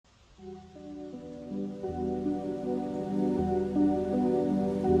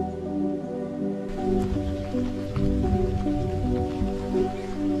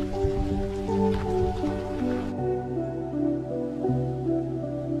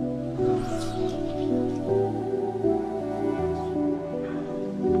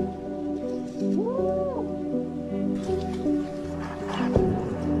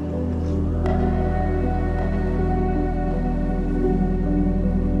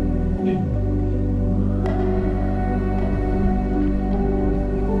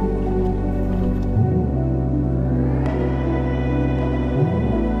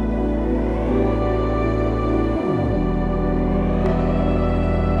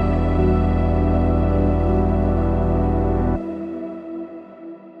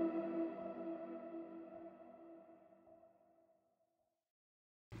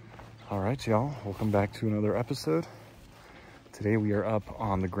All right, y'all, welcome back to another episode. Today we are up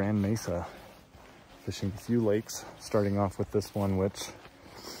on the Grand Mesa, fishing a few lakes, starting off with this one, which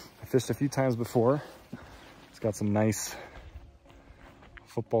I fished a few times before. It's got some nice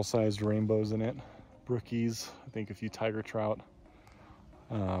football-sized rainbows in it, brookies, I think a few tiger trout.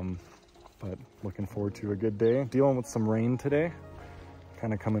 But looking forward to a good day. Dealing with some rain today,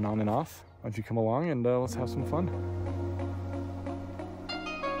 kind of coming on and off. Why don't you come along and let's have some fun.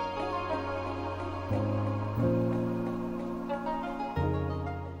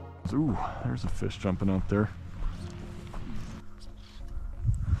 Ooh, there's a fish jumping out there.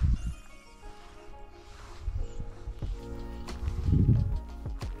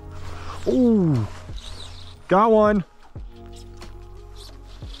 Ooh, got one.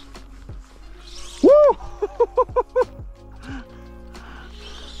 Woo!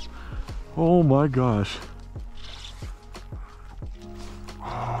 Oh my gosh.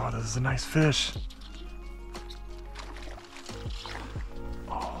 Oh, this is a nice fish.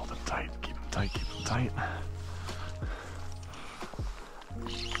 Keep them tight.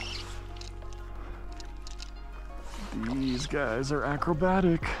 These guys are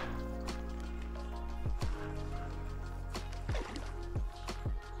acrobatic.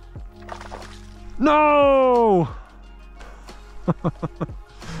 No!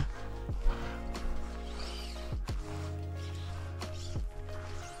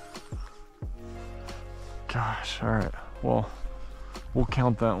 Gosh, all right. Well, we'll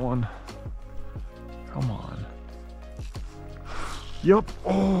count that one. Come on. Yep.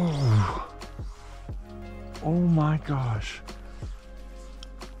 Oh. Oh my gosh.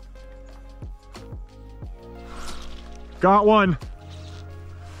 Got one.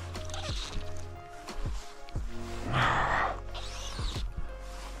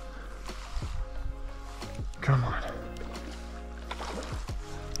 Come on.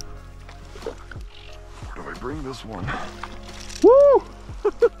 Where do I bring this one? Woo!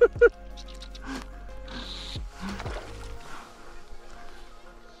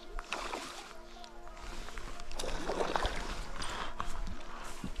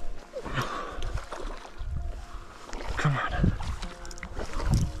 Come on.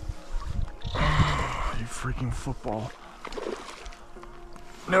 Oh, you freaking football.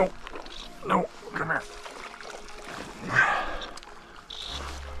 No. No. Come here.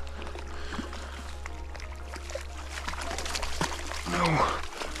 No.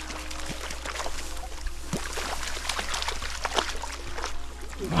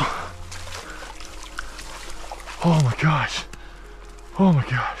 Oh my gosh. Oh my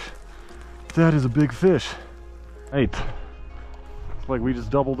gosh. That is a big fish. Hey, it's like we just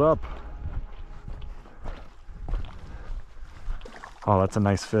doubled up. Oh, that's a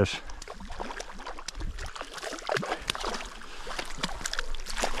nice fish.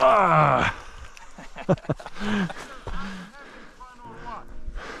 Ah!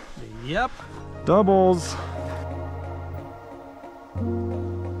 Yep. Doubles.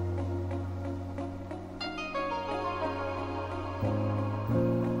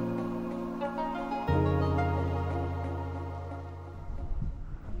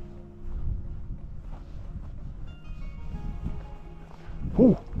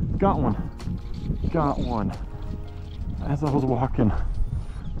 Oh, got one. Got one. As I was walking.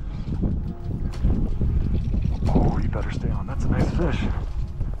 Oh, you better stay on. That's a nice fish.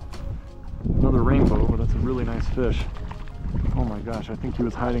 Another rainbow, but that's a really nice fish. Oh my gosh, I think he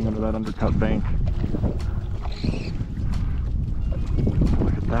was hiding under that undercut bank.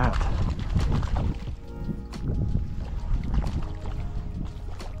 Look at that.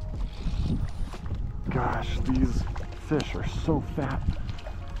 Gosh, these fish are so fat.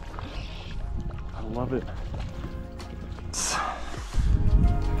 I love it.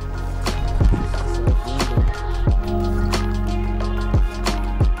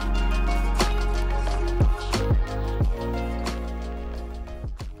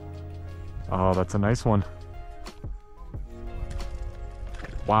 Oh, that's a nice one.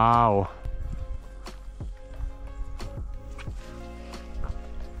 Wow.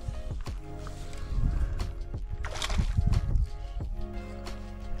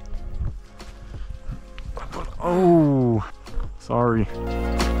 Oh, sorry.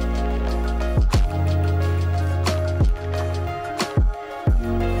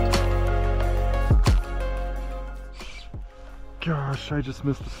 Gosh, I just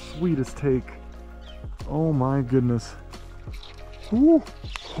missed the sweetest take. Oh my goodness. Ooh.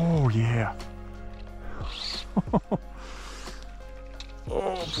 Oh yeah.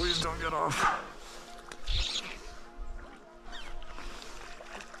 Oh, please don't get off.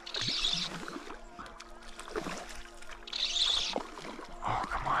 Oh,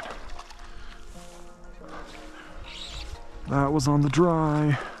 come on. That was on the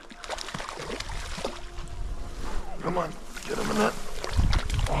dry. Come on, get him in that.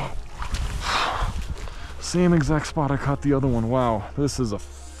 Oh. Same exact spot I caught the other one. Wow, this is a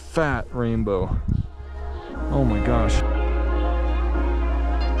fat rainbow. Oh my gosh.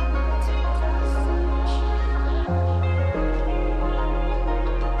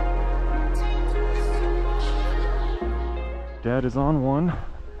 Dad is on one.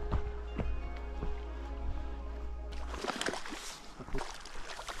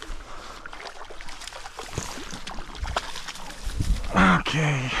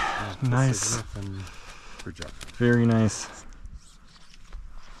 Okay, nice. Very nice.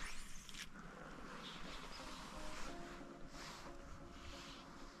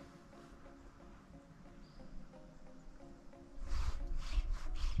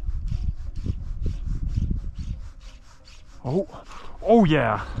 Oh, oh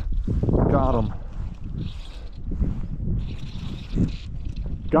yeah, got him.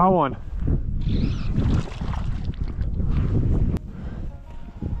 Got one.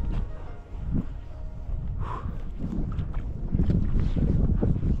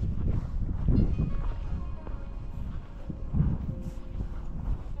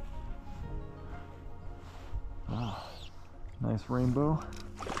 Ah, nice rainbow.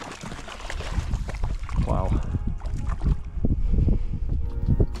 Wow.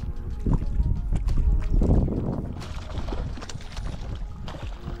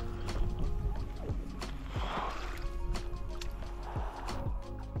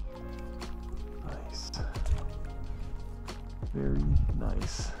 Very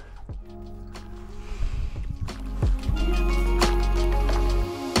nice.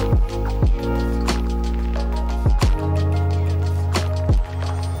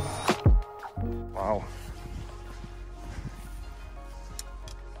 Wow.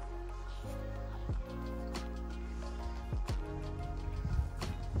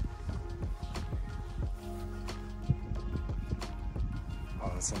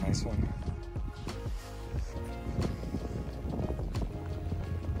 Oh, that's a nice one.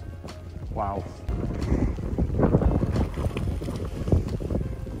 Wow.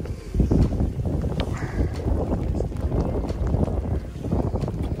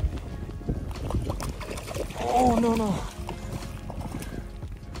 Oh, no, no.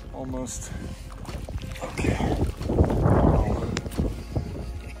 Almost. Okay. Wow.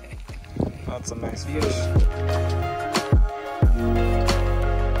 That's a nice fish.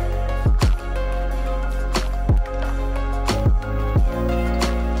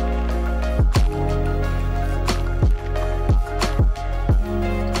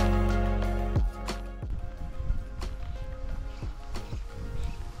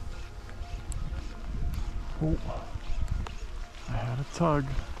 Oh, I had a tug.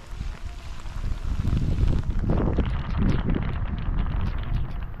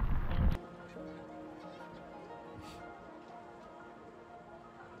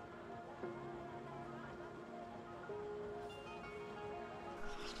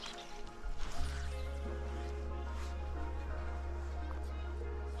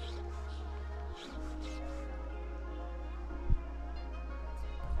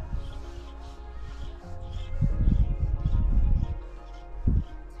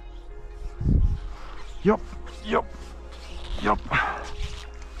 Yup, yup, yup.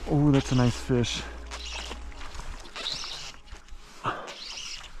 Oh, that's a nice fish.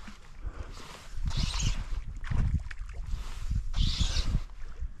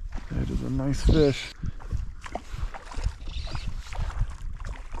 That is a nice fish.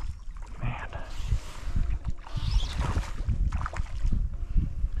 Man.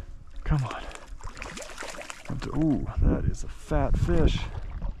 Come on. Ooh, that is a fat fish.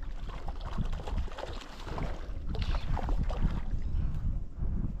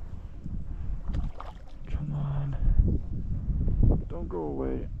 Don't go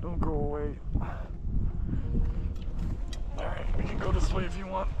away. Don't go away. Alright, we can go this way if you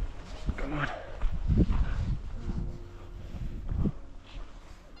want. Come on.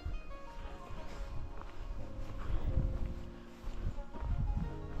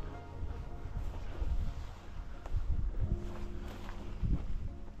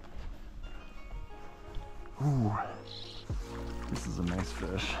 Ooh, this is a nice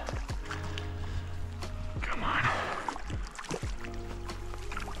fish. Come on.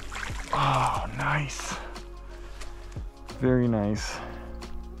 Oh, nice. Very nice.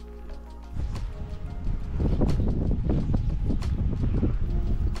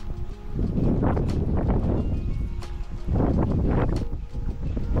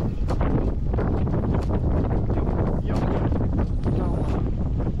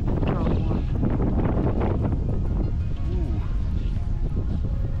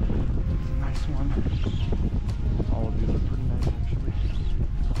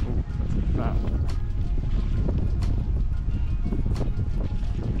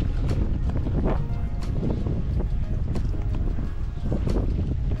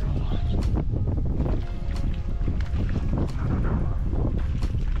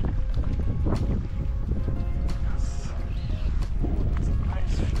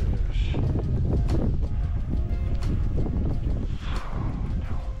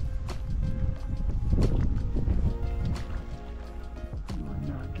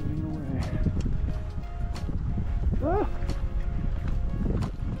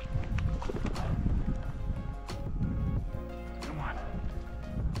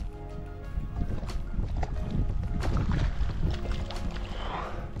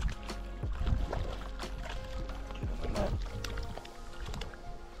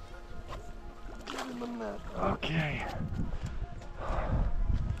 Okay.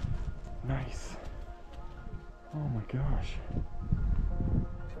 Nice. Oh my gosh.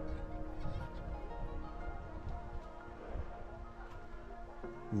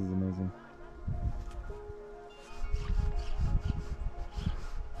 This is amazing.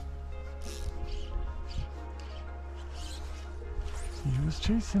 He was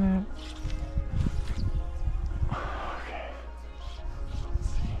chasing it.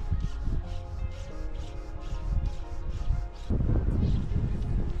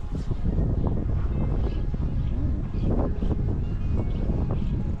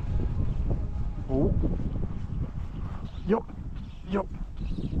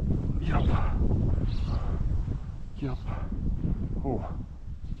 Yep. Oh,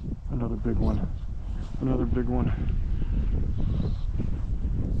 another big one. Another big one.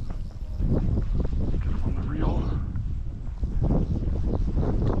 Get him on the reel.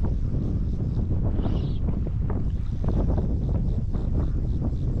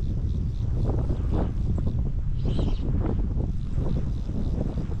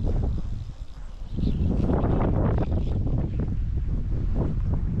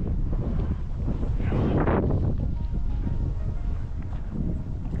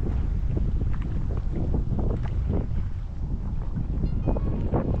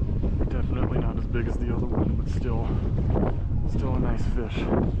 Big as the other one, but still a nice fish.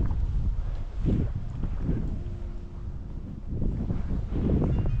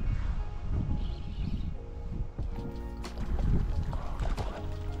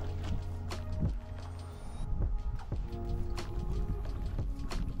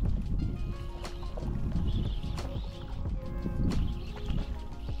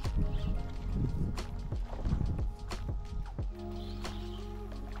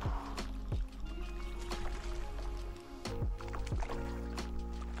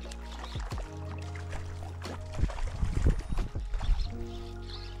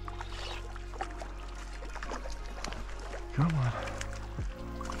 Come on.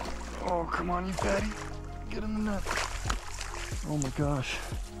 Oh, come on, you fatty. Get in the net. Oh my gosh.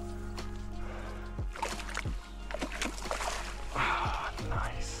 Ah,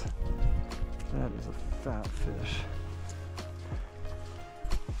 nice. That is a fat fish.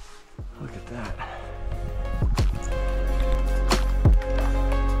 Look at that.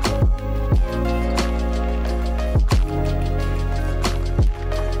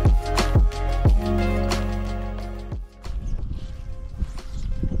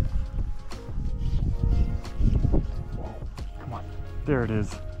 There it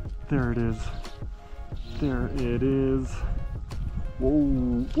is. There it is. There it is.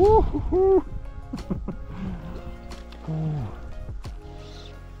 Whoa. Woo-hoo-hoo. Oh.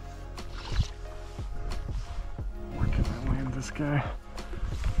 Where can I land this guy?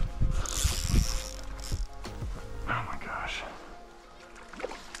 Oh my gosh.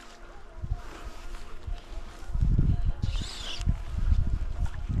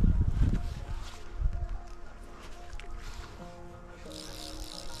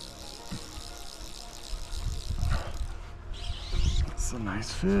 That's a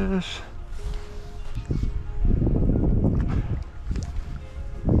nice fish.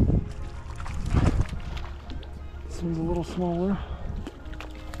 This one's a little smaller,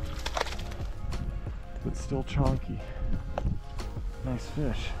 but still chunky. Nice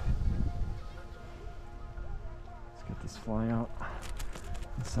fish. Let's get this fly out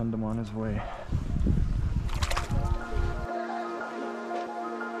and send him on his way.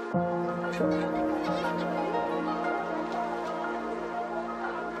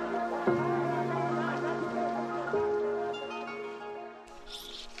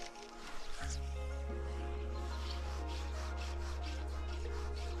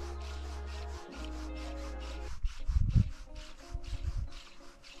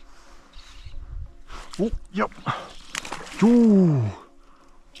 Oh, yep. Ooh.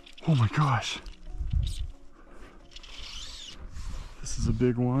 Oh my gosh. This is a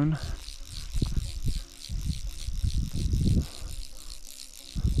big one.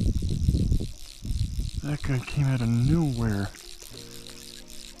 That guy came out of nowhere.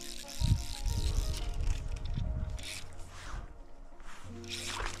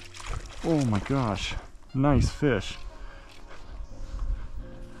 Oh my gosh. Nice fish.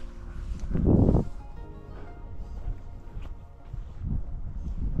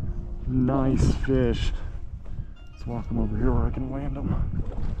 Nice fish. Let's walk him over here where I can land him.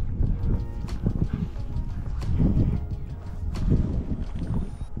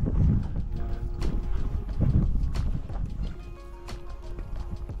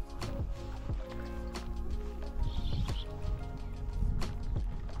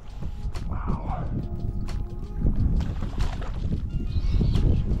 Wow.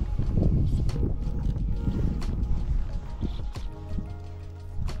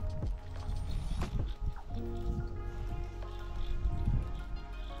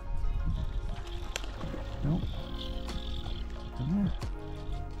 Nope. Come here.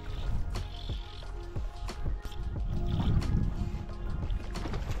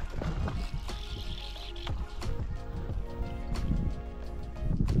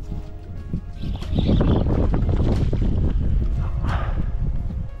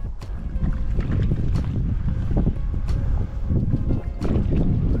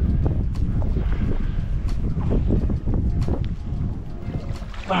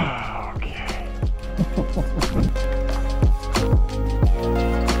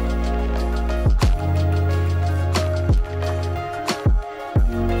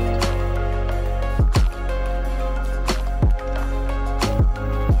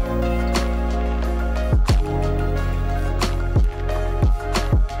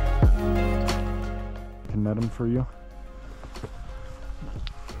 Net them for you.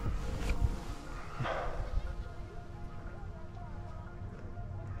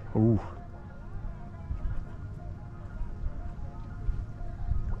 Ooh.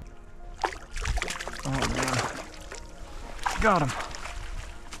 Oh man. Got him.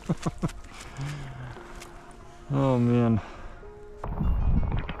 Oh man.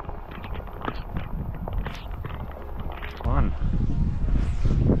 Fun.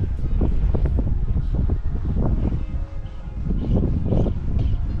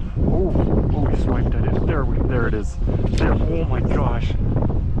 There it is. There. Oh my gosh.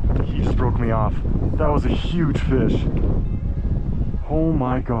 He just broke me off. That was a huge fish. Oh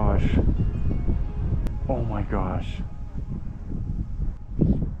my gosh. Oh my gosh.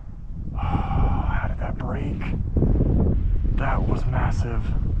 How did that break? That was massive.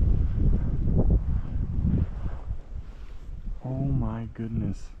 Oh my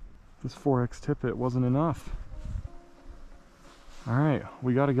goodness. This 4X tippet wasn't enough. Alright,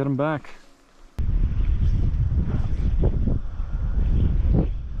 we gotta get him back.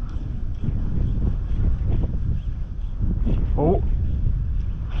 Oh,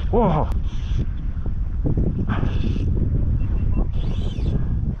 whoa!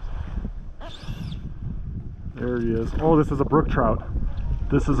 There he is. Oh, this is a brook trout.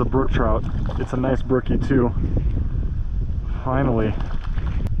 This is a brook trout. It's a nice brookie too. Finally.